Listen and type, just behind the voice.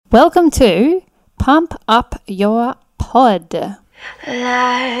Welcome to Pump Up Your Pod.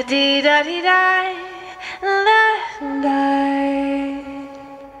 La dee da dee da, la da.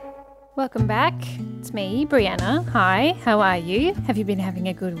 Welcome back. It's me, Brianna. Hi, how are you? Have you been having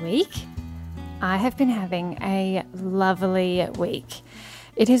a good week? I have been having a lovely week.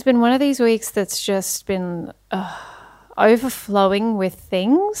 It has been one of these weeks that's just been overflowing with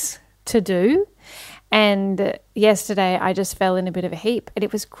things to do. And yesterday I just fell in a bit of a heap and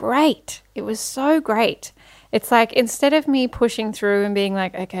it was great. It was so great. It's like instead of me pushing through and being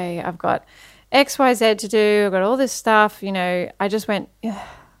like, okay, I've got X, Y, Z to do, I've got all this stuff, I just went,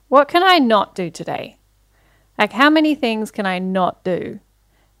 what can I not do today? Like how many things can I not do?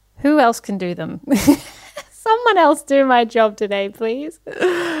 Who else can do them? Someone else do my job today, please.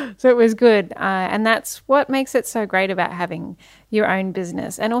 So it was good. And that's what makes it so great about having your own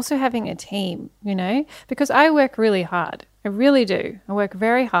business and also having a team, because I work really hard. I really do. I work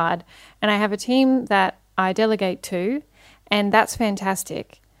very hard and I have a team that I delegate to, and that's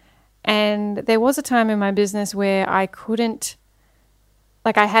fantastic. And there was a time in my business where I couldn't,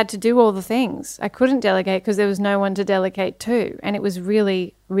 I had to do all the things. I couldn't delegate because there was no one to delegate to. And it was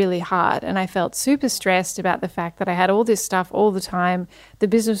really, really hard. And I felt super stressed about the fact that I had all this stuff all the time. The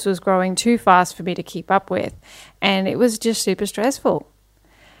business was growing too fast for me to keep up with. And it was just super stressful.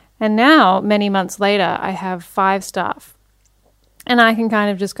 And now, many months later, I have 5 staff. And I can kind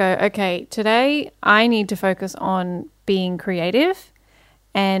of just go, okay, today I need to focus on being creative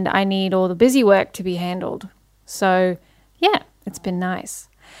and I need all the busy work to be handled. So, yeah. It's been nice.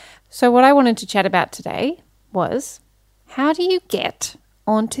 So what I wanted to chat about today was how do you get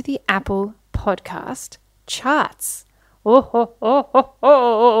onto the Apple Podcast charts?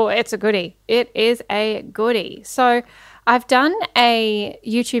 Oh, it's a goodie. It is a goodie. So I've done a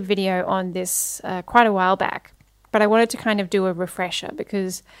YouTube video on this quite a while back, but I wanted to kind of do a refresher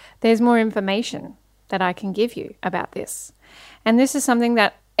because there's more information that I can give you about this. And this is something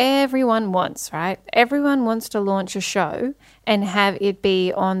that everyone wants, right? Everyone wants to launch a show and have it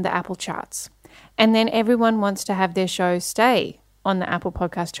be on the Apple charts. And then everyone wants to have their show stay on the Apple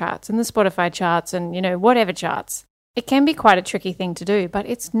Podcast charts and the Spotify charts and, whatever charts. It can be quite a tricky thing to do, but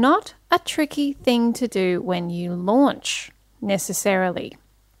it's not a tricky thing to do when you launch necessarily.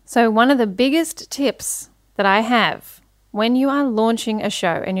 So one of the biggest tips that I have when you are launching a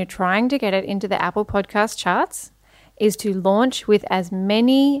show and you're trying to get it into the Apple Podcast charts is to launch with as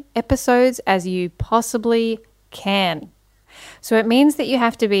many episodes as you possibly can. So it means that you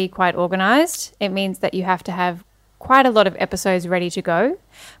have to be quite organized. It means that you have to have quite a lot of episodes ready to go.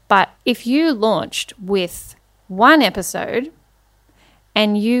 But if you launched with 1 episode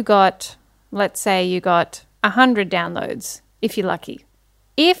and you got, let's say you got 100 downloads, if you're lucky.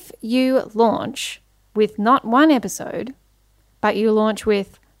 If you launch with not 1 episode, but you launch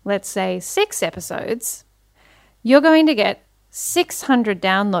with, let's say, 6 episodes, you're going to get 600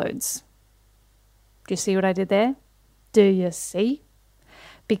 downloads. Do you see what I did there? Do you see?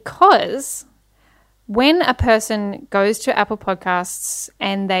 Because when a person goes to Apple Podcasts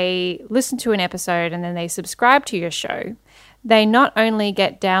and they listen to an episode and then they subscribe to your show, they not only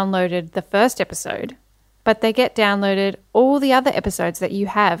get downloaded the first episode, but they get downloaded all the other episodes that you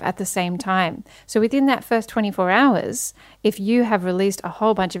have at the same time. So within that first 24 hours, if you have released a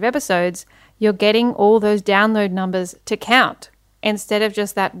whole bunch of episodes, you're getting all those download numbers to count instead of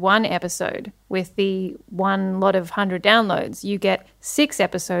just that 1 episode with the one lot of 100 downloads. You get 6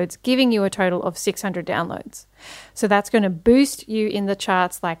 episodes giving you a total of 600 downloads. So that's going to boost you in the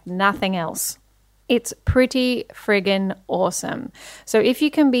charts like nothing else. It's pretty friggin' awesome. So if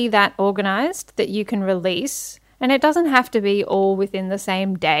you can be that organized that you can release, and it doesn't have to be all within the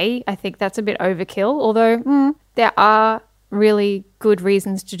same day. I think that's a bit overkill, although there are really good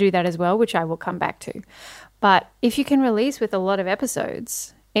reasons to do that as well, which I will come back to. But if you can release with a lot of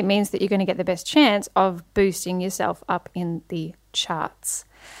episodes, it means that you're going to get the best chance of boosting yourself up in the charts.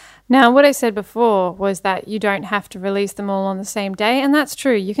 Now, what I said before was that you don't have to release them all on the same day, and that's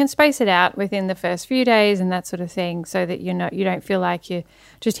true. You can space it out within the first few days and that sort of thing so that you don't feel like you're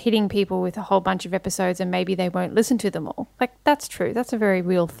just hitting people with a whole bunch of episodes and maybe they won't listen to them all. That's true. That's a very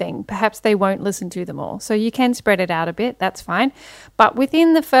real thing. Perhaps they won't listen to them all. So you can spread it out a bit. That's fine. But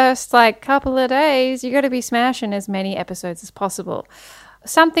within the first couple of days, you got to be smashing as many episodes as possible.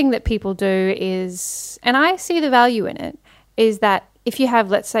 Something that people do is, and I see the value in it, is that if you have,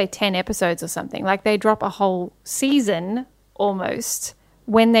 let's say, 10 episodes or something, they drop a whole season almost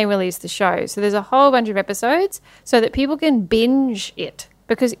when they release the show. So there's a whole bunch of episodes so that people can binge it.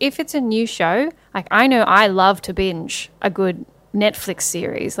 Because if it's a new show, I know I love to binge a good Netflix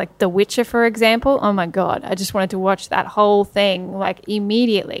series, like The Witcher, for example. Oh my God, I just wanted to watch that whole thing like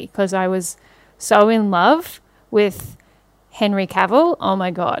immediately because I was so in love with Henry Cavill. Oh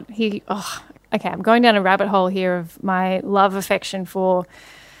my God. Okay, I'm going down a rabbit hole here of my love affection for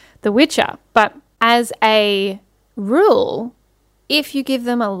The Witcher. But as a rule, if you give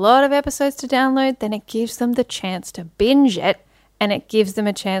them a lot of episodes to download, then it gives them the chance to binge it and it gives them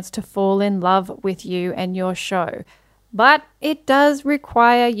a chance to fall in love with you and your show. But it does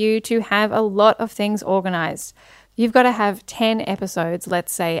require you to have a lot of things organized. You've got to have 10 episodes,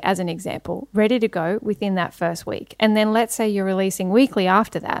 let's say, as an example, ready to go within that first week. And then let's say you're releasing weekly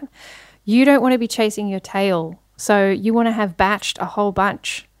after that. You don't want to be chasing your tail. So you want to have batched a whole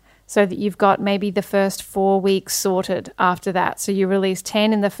bunch so that you've got maybe the first 4 weeks sorted after that. So you release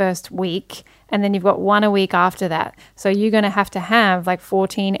 10 in the first week and then you've got 1 a week after that. So you're going to have like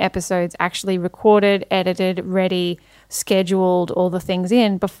 14 episodes actually recorded, edited, ready, scheduled, all the things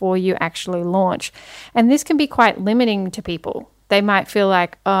in before you actually launch. And this can be quite limiting to people. They might feel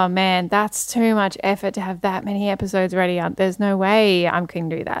like, oh man, that's too much effort to have that many episodes ready. There's no way I can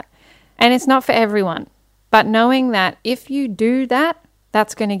do that. And it's not for everyone. But knowing that if you do that,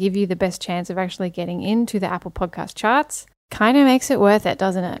 that's going to give you the best chance of actually getting into the Apple Podcast charts. Kind of makes it worth it,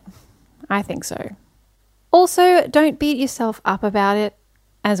 doesn't it? I think so. Also, don't beat yourself up about it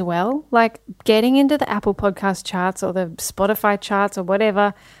as well. Like getting into the Apple Podcast charts or the Spotify charts or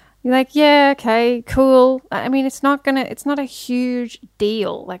whatever, you're like, yeah, okay, cool. I mean, it's not a huge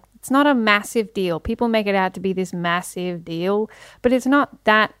deal. Like it's not a massive deal. People make it out to be this massive deal, but it's not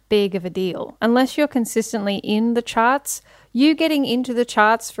that big of a deal. Unless you're consistently in the charts, you getting into the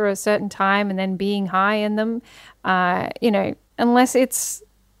charts for a certain time and then being high in them, unless it's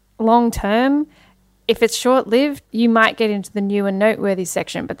long term, if it's short-lived, you might get into the new and noteworthy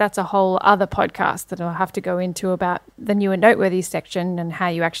section, but that's a whole other podcast that I'll have to go into about the new and noteworthy section and how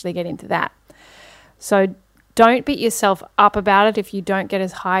you actually get into that. So don't beat yourself up about it if you don't get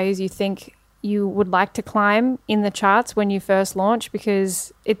as high as you think you would like to climb in the charts when you first launch,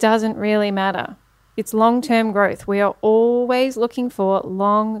 because it doesn't really matter. It's long-term growth. We are always looking for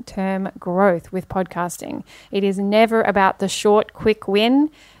long-term growth with podcasting. It is never about the short, quick win.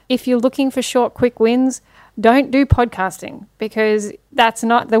 If you're looking for short, quick wins, don't do podcasting because that's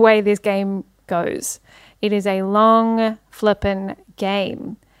not the way this game goes. It is a long, flippin'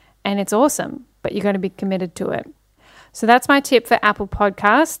 game and it's awesome, but you're going to be committed to it. So that's my tip for Apple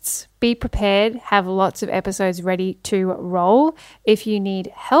Podcasts. Be prepared, have lots of episodes ready to roll. If you need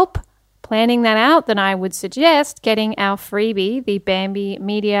help planning that out, then I would suggest getting our freebie, the Bambi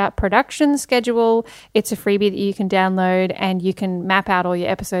Media Production Schedule. It's a freebie that you can download and you can map out all your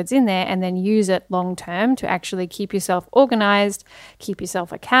episodes in there and then use it long term to actually keep yourself organized, keep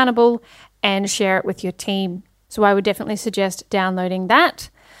yourself accountable, and share it with your team. So I would definitely suggest downloading that.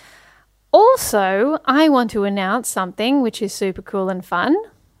 Also, I want to announce something which is super cool and fun.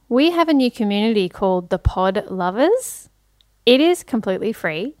 We have a new community called the Pod Lovers. It is completely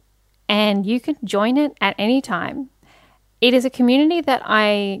free and you can join it at any time. It is a community that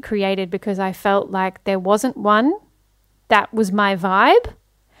I created because I felt like there wasn't one that was my vibe.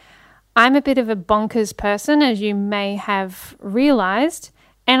 I'm a bit of a bonkers person, as you may have realized,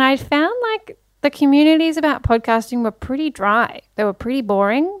 and I found like the communities about podcasting were pretty dry. They were pretty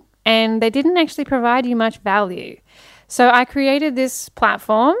boring and they didn't actually provide you much value. So I created this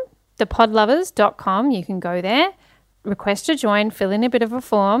platform, thepodlovers.com. You can go there, request to join, fill in a bit of a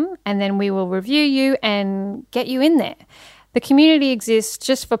form, and then we will review you and get you in there. The community exists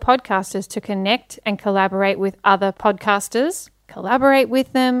just for podcasters to connect and collaborate with other podcasters, collaborate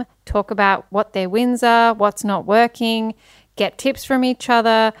with them, talk about what their wins are, what's not working, get tips from each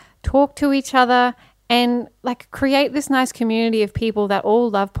other, talk to each other, and like create this nice community of people that all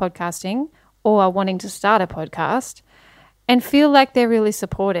love podcasting or are wanting to start a podcast and feel like they're really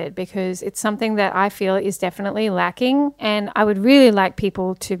supported, because it's something that I feel is definitely lacking. And I would really like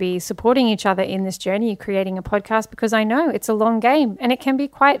people to be supporting each other in this journey of creating a podcast, because I know it's a long game and it can be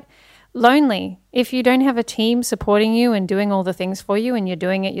quite lonely. If you don't have a team supporting you and doing all the things for you and you're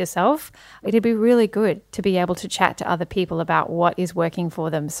doing it yourself, it'd be really good to be able to chat to other people about what is working for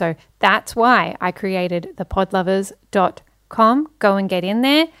them. So that's why I created thepodlovers.com. Go and get in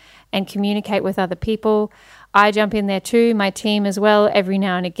there and communicate with other people. I jump in there too, my team as well, every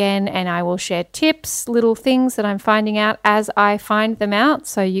now and again, and I will share tips, little things that I'm finding out as I find them out.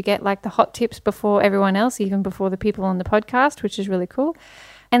 So you get like the hot tips before everyone else, even before the people on the podcast, which is really cool.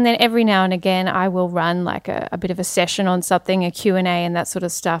 And then every now and again, I will run like a bit of a session on something, a Q&A and that sort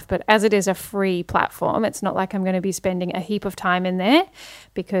of stuff. But as it is a free platform, it's not like I'm going to be spending a heap of time in there,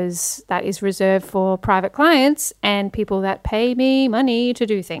 because that is reserved for private clients and people that pay me money to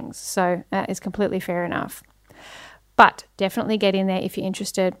do things. So that is completely fair enough. But definitely get in there if you're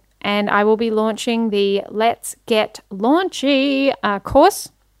interested. And I will be launching the Let's Get Launchy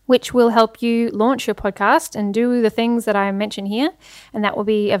course, which will help you launch your podcast and do the things that I mention here. And that will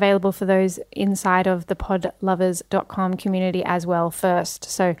be available for those inside of the podlovers.com community as well first.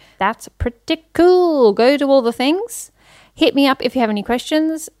 So that's pretty cool. Go do all the things. Hit me up if you have any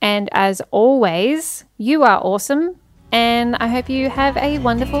questions. And as always, you are awesome. And I hope you have a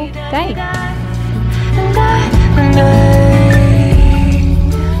wonderful day.